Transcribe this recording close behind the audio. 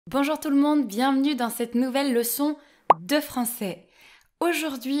Bonjour tout le monde, bienvenue dans cette nouvelle leçon de français.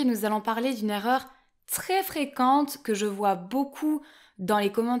 Aujourd'hui, nous allons parler d'une erreur très fréquente que je vois beaucoup dans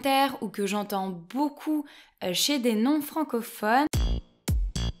les commentaires ou que j'entends beaucoup chez des non-francophones.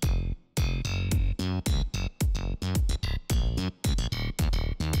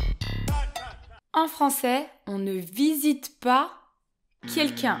 En français, on ne visite pas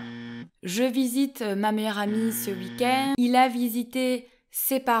quelqu'un. Je visite ma meilleure amie ce week-end. Il a visité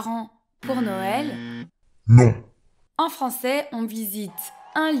ses parents pour Noël. Non. En français, on visite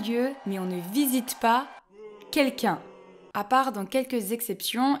un lieu, mais on ne visite pas quelqu'un. À part dans quelques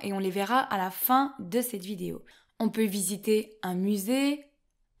exceptions, et on les verra à la fin de cette vidéo. On peut visiter un musée,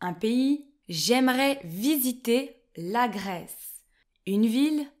 un pays. J'aimerais visiter la Grèce. Une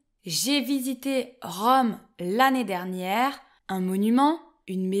ville. J'ai visité Rome l'année dernière. Un monument,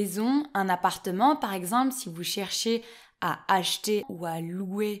 une maison, un appartement, par exemple, si vous cherchez à acheter ou à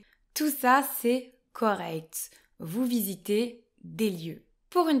louer. Tout ça, c'est correct. Vous visitez des lieux.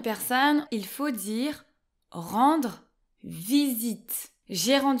 Pour une personne, il faut dire rendre visite.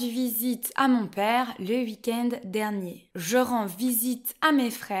 J'ai rendu visite à mon père le week-end dernier. Je rends visite à mes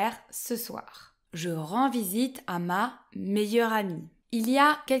frères ce soir. Je rends visite à ma meilleure amie. Il y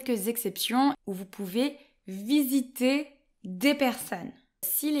a quelques exceptions où vous pouvez visiter des personnes.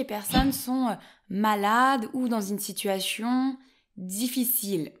 Si les personnes sont malades ou dans une situation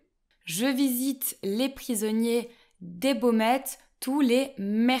difficile. Je visite les prisonniers des Baumettes tous les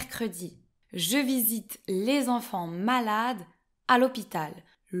mercredis. Je visite les enfants malades à l'hôpital.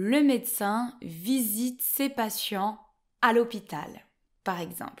 Le médecin visite ses patients à l'hôpital, par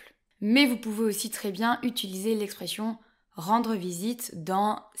exemple. Mais vous pouvez aussi très bien utiliser l'expression rendre visite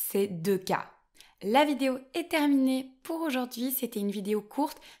dans ces deux cas. La vidéo est terminée pour aujourd'hui. C'était une vidéo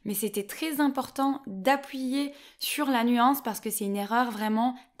courte, mais c'était très important d'appuyer sur la nuance parce que c'est une erreur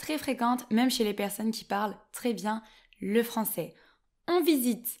vraiment très fréquente, même chez les personnes qui parlent très bien le français. On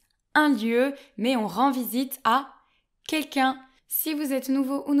visite un lieu, mais on rend visite à quelqu'un. Si vous êtes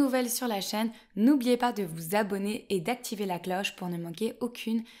nouveau ou nouvelle sur la chaîne, n'oubliez pas de vous abonner et d'activer la cloche pour ne manquer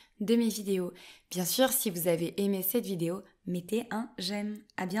aucune de mes vidéos. Bien sûr, si vous avez aimé cette vidéo, mettez un j'aime.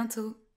 À bientôt!